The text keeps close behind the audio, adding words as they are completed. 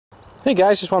Hey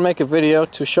guys, just want to make a video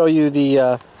to show you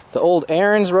the old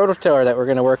Ariens rototiller that we're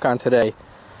going to work on today.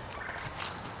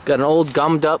 Got an old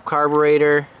gummed up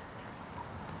carburetor.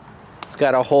 It's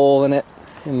got a hole in it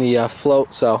in the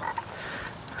float, so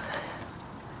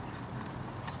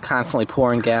it's constantly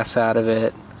pouring gas out of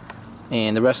it.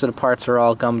 And the rest of the parts are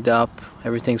all gummed up.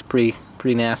 Everything's pretty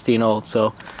nasty and old.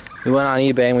 So we went on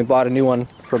eBay and we bought a new one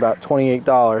for about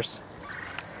 $28. So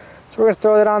we're going to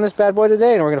throw that on this bad boy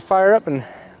today, and we're going to fire up and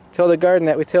till the garden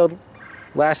that we tilled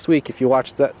last week. If you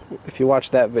watched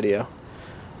that video.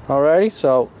 Alrighty,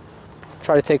 so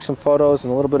try to take some photos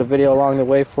and a little bit of video along the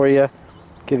way for you,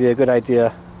 give you a good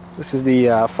idea. This is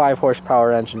the 5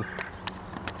 horsepower engine.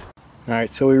 Alright,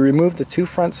 so we removed the 2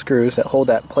 front screws that hold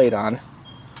that plate on.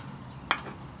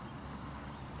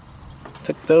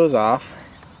 Took those off.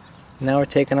 Now we're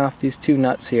taking off these 2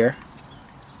 nuts here.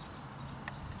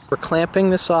 We're clamping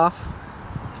this off,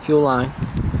 fuel line.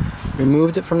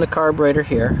 Removed it from the carburetor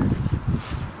here.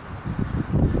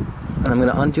 And I'm going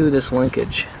to undo this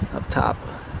linkage up top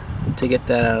to get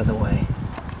that out of the way.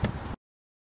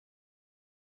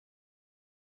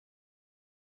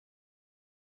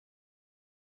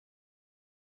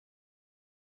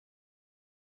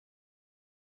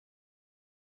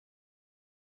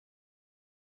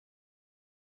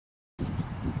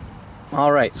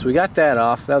 Alright, so we got that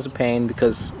off. That was a pain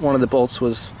because one of the bolts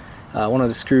was, one of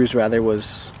the screws rather,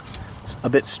 was a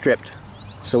bit stripped.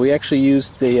 So we actually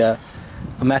used a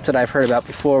method I've heard about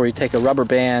before, where you take a rubber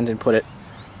band and put it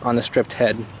on the stripped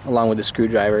head along with the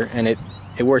screwdriver, and it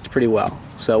worked pretty well.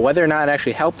 So whether or not it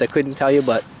actually helped, I couldn't tell you,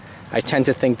 but I tend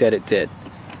to think that it did.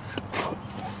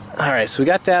 Alright, so we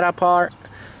got that apart,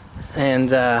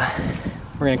 and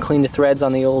we're going to clean the threads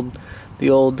on the old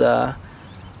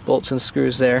bolts and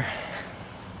screws there.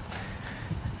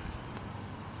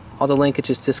 All the linkage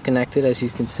is disconnected, as you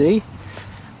can see.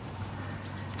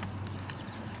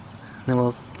 Then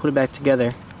we'll put it back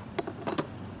together.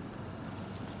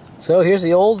 So here's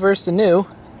the old versus the new.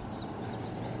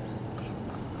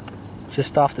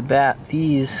 Just off the bat,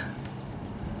 these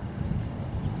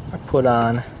are put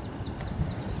on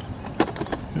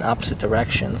in opposite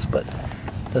directions, but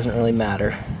it doesn't really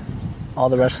matter. All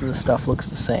the rest of the stuff looks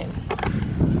the same.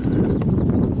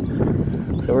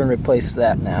 So we're going to replace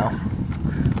that now.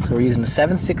 So we're using a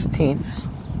 7/16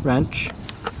 wrench,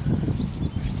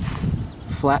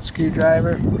 flat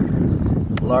screwdriver,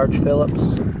 large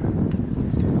Phillips,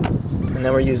 and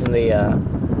then we're using the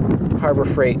Harbor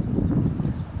Freight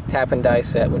tap and die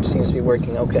set, which seems to be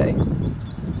working okay.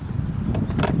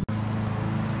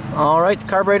 Alright, the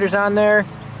carburetor's on there.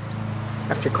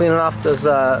 After cleaning off those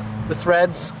the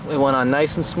threads, it went on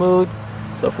nice and smooth.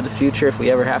 So for the future, if we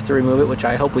ever have to remove it, which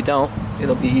I hope we don't,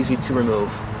 it'll be easy to remove.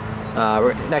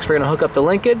 Next we're going to hook up the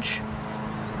linkage,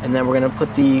 and then we're going to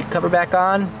put the cover back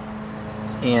on,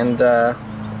 and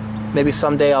maybe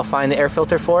someday I'll find the air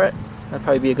filter for it. That'd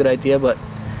probably be a good idea, but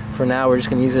for now we're just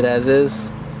going to use it as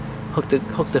is. Hook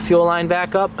the fuel line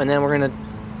back up, and then we're going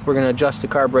to adjust the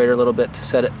carburetor a little bit to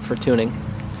set it for tuning.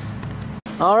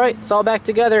 Alright, it's all back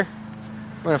together.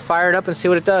 We're going to fire it up and see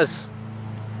what it does.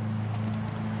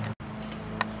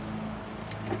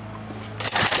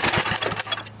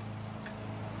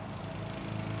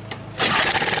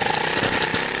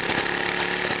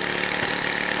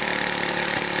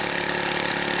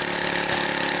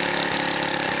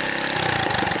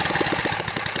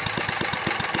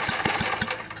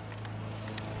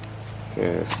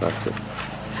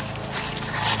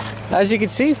 As you can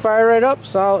see, fire right up.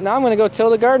 So now I'm going to go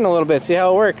till the garden a little bit, see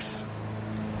how it works.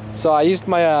 So I used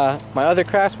my my other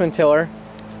Craftsman tiller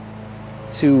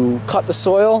to cut the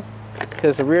soil, because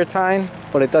it's a rear tine,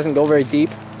 but it doesn't go very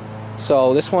deep.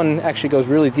 So this one actually goes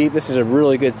really deep. This is a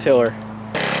really good tiller.